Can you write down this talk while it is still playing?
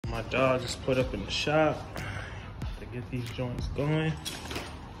My dog just put up in the shop to get these joints going.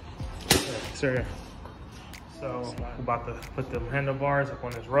 Sir. So we're about to put the handlebars up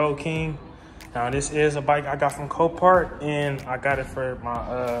on this Roadking. Now this is a bike I got from Copart, and I got it for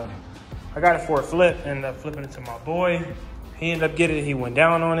my I got it for a flip. Ended up flipping it to my boy. He ended up getting it. He went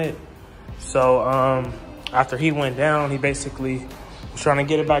down on it. So after he went down, he basically was trying to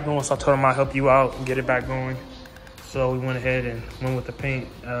get it back going. So I told him I'd help you out and get it back going. So we went ahead and went with the paint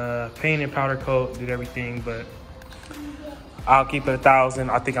and powder coat, did everything, but I'll keep it 1,000.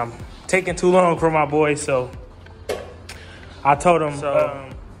 I think I'm taking too long for my boy, so I told him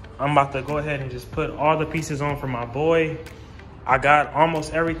I'm about to go ahead and just put all the pieces on for my boy. I got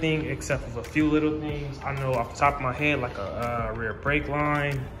almost everything except for a few little things. I know off the top of my head, like a rear brake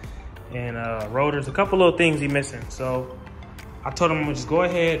line and rotors, a couple little things he missing. So I told him I'm gonna just go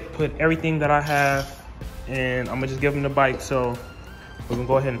ahead, put everything that I have, and I'm gonna just give him the bike. So we're gonna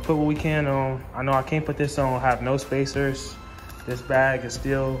go ahead and put what we can on. I know I can't put this on, I have no spacers. This bag is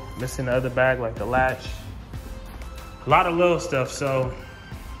still missing the other bag, like the latch. A lot of little stuff, so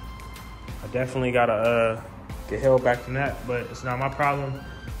I definitely gotta get held back from that, but it's not my problem.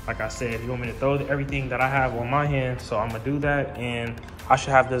 Like I said, you want me to throw everything that I have on my hand, so I'm gonna do that, and I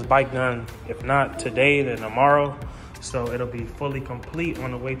should have this bike done, if not today, then tomorrow. So it'll be fully complete on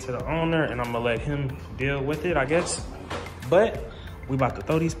the way to the owner, and I'm gonna let him deal with it, I guess. But we about to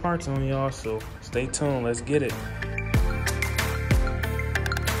throw these parts on, y'all, so stay tuned, let's get it.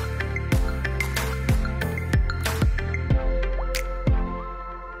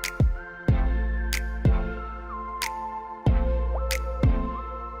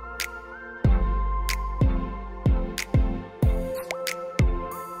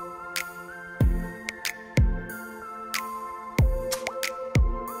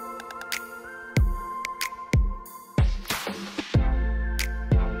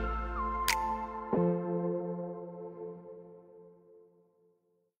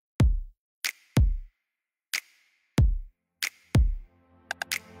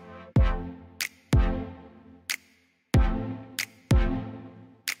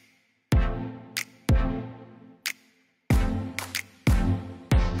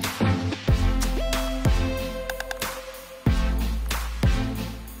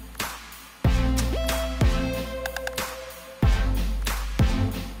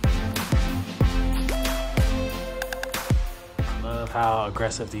 How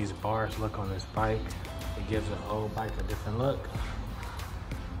aggressive these bars look on this bike. It gives the whole bike a different look.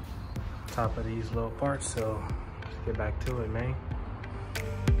 Top of these little parts, so let's get back to it, man.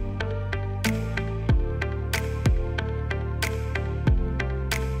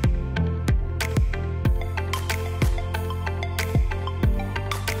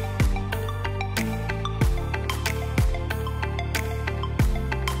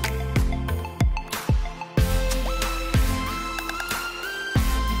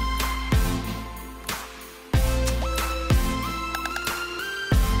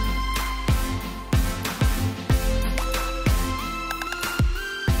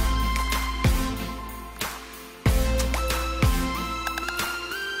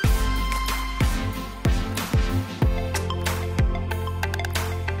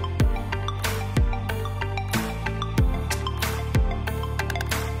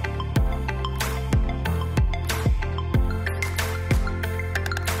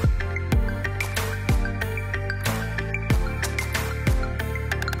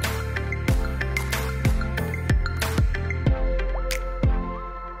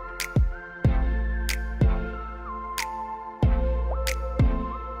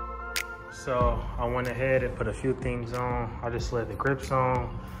 So I went ahead and put a few things on. I just slid the grips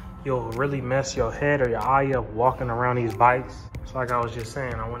on. You'll really mess your head or your eye up walking around these bikes. So like I was just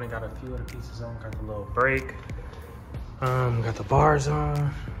saying, I went and got a few of the pieces on. Got the little brake, got the bars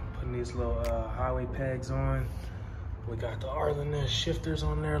on, putting these little highway pegs on. We got the Arlen shifters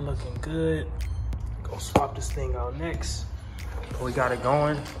on there looking good. Gonna swap this thing out next. But we got it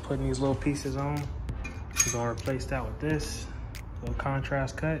going, putting these little pieces on. We're gonna replace that with this little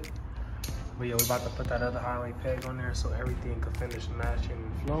contrast cut. But yeah, we're about to put that other highway peg on there so everything can finish matching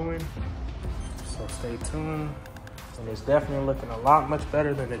and flowing. So stay tuned. And it's definitely looking a lot much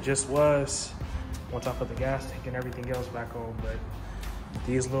better than it just was once I put the gas tank and everything else back on. But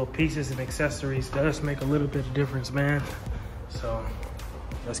these little pieces and accessories does make a little bit of difference, man. So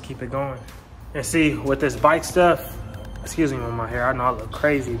let's keep it going. And see, with this bike stuff, excuse me with my hair, I know I look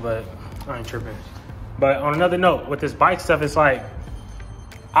crazy, but I ain't tripping. But on another note, with this bike stuff, it's like,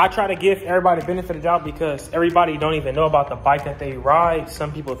 I try to give everybody the benefit of the doubt because everybody don't even know about the bike that they ride.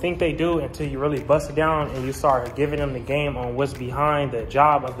 Some people think they do until you really bust it down and you start giving them the game on what's behind the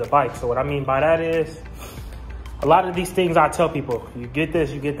job of the bike. So what I mean by that is, a lot of these things I tell people, you get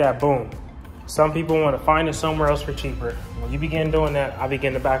this, you get that, boom. Some people want to find it somewhere else for cheaper. When you begin doing that, I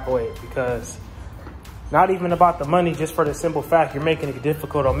begin to back away because not even about the money, just for the simple fact you're making it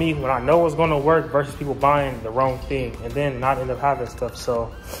difficult on me when I know it's going to work versus people buying the wrong thing and then not end up having stuff.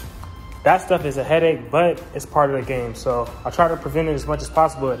 So that stuff is a headache, but it's part of the game. So I try to prevent it as much as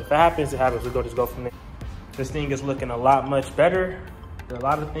possible. If it happens, it happens. We just go from there. This thing is looking a lot much better. There are a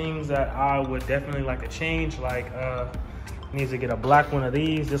lot of things that I would definitely like to change, like needs to get a black one of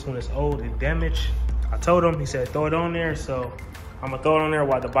these. This one is old and damaged. I told him, he said throw it on there, so I'm gonna throw it on there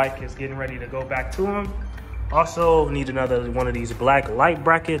while the bike is getting ready to go back to him. Also need another one of these black light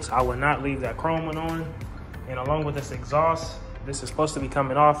brackets. I would not leave that chrome one on. And along with this exhaust, this is supposed to be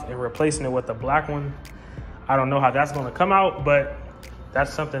coming off and replacing it with the black one. I don't know how that's gonna come out, but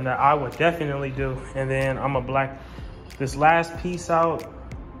that's something that I would definitely do. And then I'm gonna black this last piece out,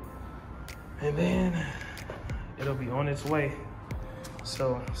 and then it'll be on its way.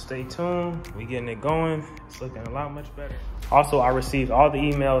 So stay tuned, we getting it going. It's looking a lot much better. Also, I received all the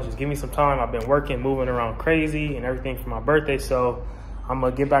emails. Just give me some time. I've been working, moving around crazy and everything for my birthday. So I'm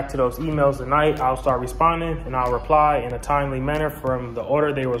gonna get back to those emails tonight. I'll start responding and I'll reply in a timely manner from the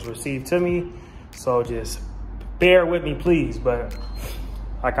order they was received to me. So just bear with me, please. But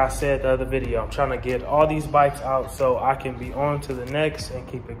like I said the other video, I'm trying to get all these bikes out so I can be on to the next and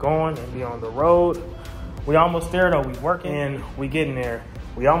keep it going and be on the road. We almost there though. We working and we getting there.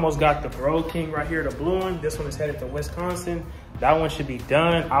 We almost got the Roadking right here, the blue one. This one is headed to Wisconsin. That one should be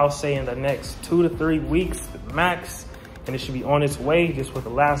done, I'll say, in the next 2 to 3 weeks max. And it should be on its way, just with the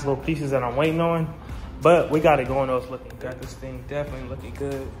last little pieces that I'm waiting on. But we got it going though. It's looking, got this thing definitely looking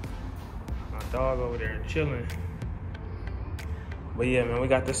good. My dog over there chilling. But yeah, man, we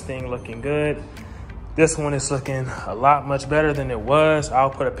got this thing looking good. This one is looking a lot much better than it was. I'll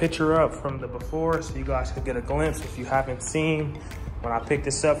put a picture up from the before so you guys can get a glimpse if you haven't seen when I picked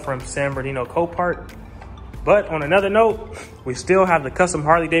this up from San Bernardino Copart. But on another note, we still have the custom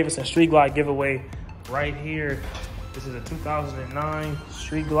Harley-Davidson Street Glide giveaway right here. This is a 2009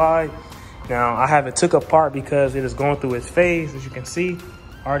 Street Glide. Now, I haven't took apart because it is going through its phase. As you can see,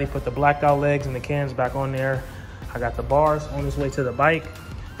 I already put the blacked out legs and the cans back on there. I got the bars on its way to the bike.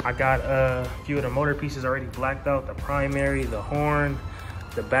 I got a few of the motor pieces already blacked out, the primary, the horn,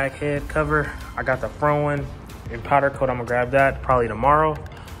 the back head cover. I got the front one in powder coat. I'm gonna grab that probably tomorrow.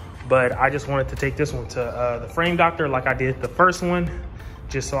 But I just wanted to take this one to the frame doctor like I did the first one,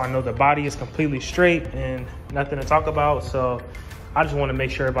 just so I know the body is completely straight and nothing to talk about. So I just want to make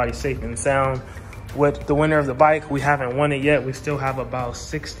sure everybody's safe and sound. With the winner of the bike, we haven't won it yet. We still have about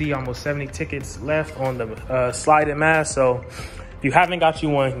 60, almost 70 tickets left on the sliding mask. So if you haven't got you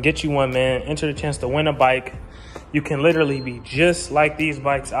one, get you one, man. Enter the chance to win a bike. You can literally be just like these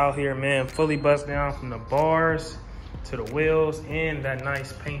bikes out here, man. Fully bust down from the bars to the wheels and that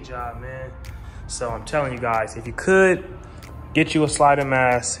nice paint job, man. So I'm telling you guys, if you could get you a sliding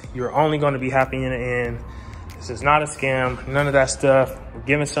mask, you're only going to be happy in the end. This is not a scam, none of that stuff. We're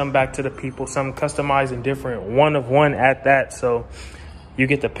giving some back to the people, some customized and different, one of one at that. So you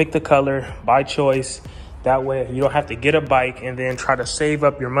get to pick the color by choice. That way you don't have to get a bike and then try to save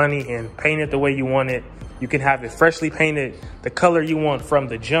up your money and paint it the way you want it. You can have it freshly painted the color you want from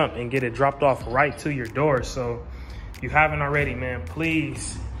the jump and get it dropped off right to your door. So if you haven't already, man,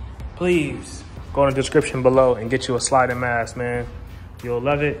 please go in the description below and get you a sliding mask, man. You'll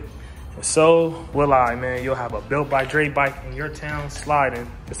love it. And so will I, man. You'll have a Builtbydre bike in your town sliding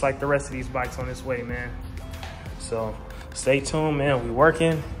just like the rest of these bikes on this way, man. So stay tuned, man. We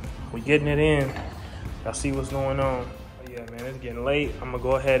working, we getting it in. Y'all see what's going on. But yeah, man, it's getting late. I'm gonna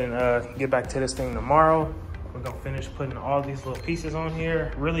go ahead and get back to this thing tomorrow. We're gonna finish putting all these little pieces on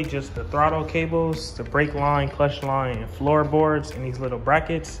here. Really just the throttle cables, the brake line, clutch line, and floorboards, and these little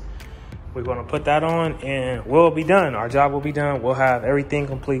brackets. We're gonna put that on and we'll be done. Our job will be done. We'll have everything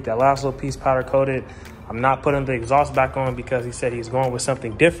complete. That last little piece powder coated. I'm not putting the exhaust back on because he said he's going with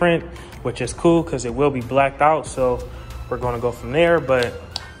something different, which is cool because it will be blacked out. So we're gonna go from there. But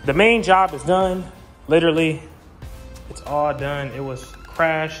the main job is done. Literally, it's all done. It was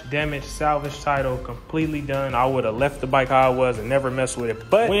crash, damage, salvage title, completely done. I would have left the bike how it was and never messed with it.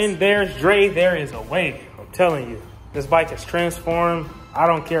 But when there's Dre, there is a way. I'm telling you, this bike is transformed. I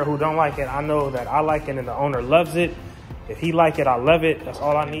don't care who don't like it. I know that I like it and the owner loves it. If he like it, I love it. That's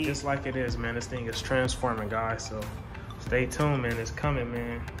all I need. Just like it is, man. This thing is transforming, guys. So stay tuned, man. It's coming,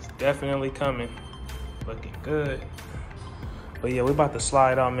 man. It's definitely coming. Looking good. But yeah, we about to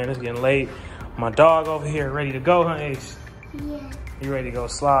slide on, man. It's getting late. My dog over here ready to go, huh, Ace? Yeah. You ready to go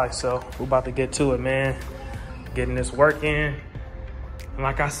slide? So we about to get to it, man. Getting this work in. And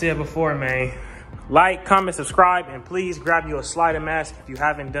like I said before, man, like, comment, subscribe, and please grab you a slider mask if you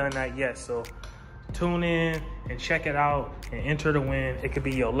haven't done that yet. So tune in and check it out and enter to win. It could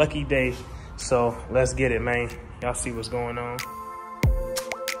be your lucky day. So let's get it, man. Y'all see what's going on.